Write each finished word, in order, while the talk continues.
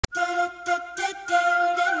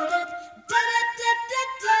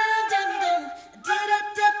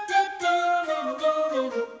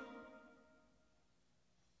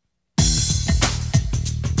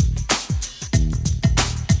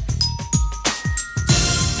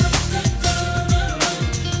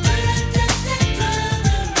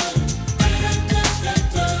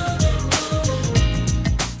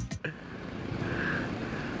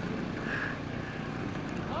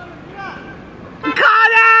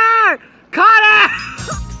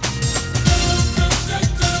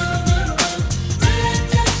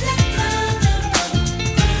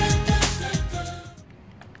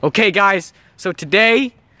Okay guys, so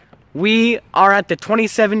today we are at the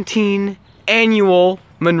 2017 annual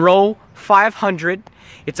Monroe 500.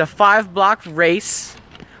 It's a 5-block race.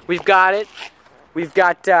 We've got it. We've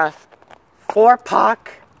got 4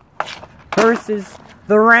 Pac versus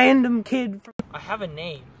the random kid from... I have a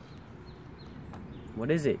name. What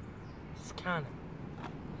is it? It's kinda...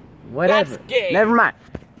 Whatever. That's gay. Never mind.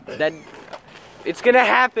 It's gonna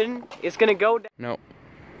happen. It's gonna go down. No.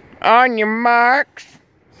 On your marks.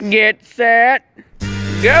 Get set.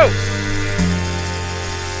 Go.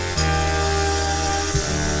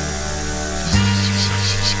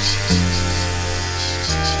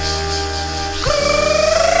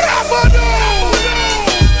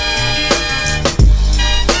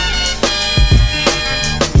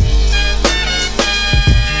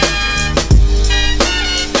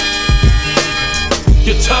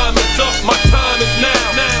 Your time is up, my time is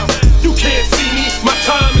now. You can't see me, my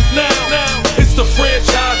time is now. It's the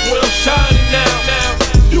franchise where I'm shining now.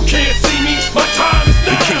 You can't see me, my time is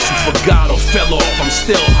now. In case you forgot or fell off, I'm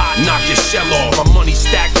still hot, knock your shell off. My money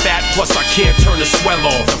stacked fat, plus I can't turn the swell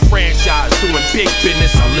off. The franchise doing big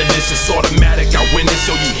business, I live this, it's automatic. I win this,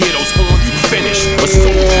 so you hear those horns, you finish. A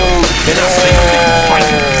soldier, and I stay up there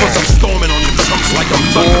fighting, plus I'm storming on you chumps like I'm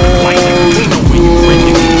thunder and lightning. You know when you bring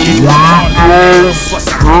it, you get hard. Plus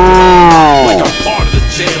I like I'm part of the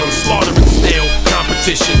jail, I'm slaughtering stale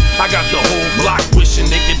competition. I got the whole block wishing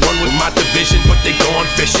they could run with my division, but they gone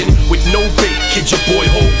fishing with no bait. Kid your boy,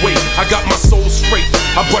 hold weight. I got my soul straight.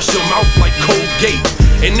 I brush your mouth like Colgate.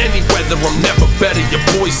 In any weather, I'm never better. Your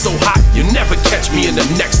boy's so hot, you never catch me in the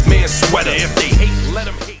next man's sweater. If they hate, let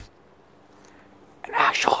them hate. An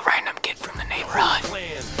actual random kid from the neighborhood.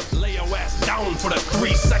 Lay your ass down for the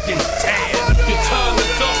 3-second tan. Your time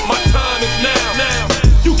is up, my time is now.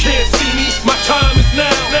 You can't see me, my time is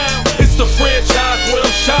now. It's the franchise where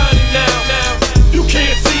I'm shining now. You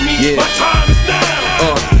can't see me, my time is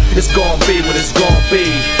now. It's gon' be what it's gon' be.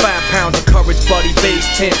 5 pounds of courage, buddy bass,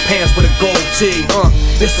 10 pants with a gold tee.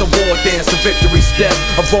 It's a war dance, a victory step.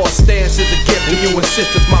 A boss stance is a gift, and you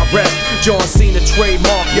insist it's my rep. John Cena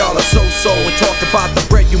trademark, y'all are so-so. And talk about the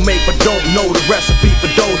bread you make, but don't know the recipe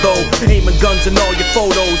for dough. Aiming guns in all your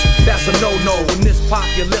photos, that's a no-no. When this pop,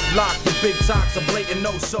 your lip lock, your big talks a blatant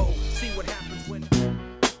no-so. See what happens.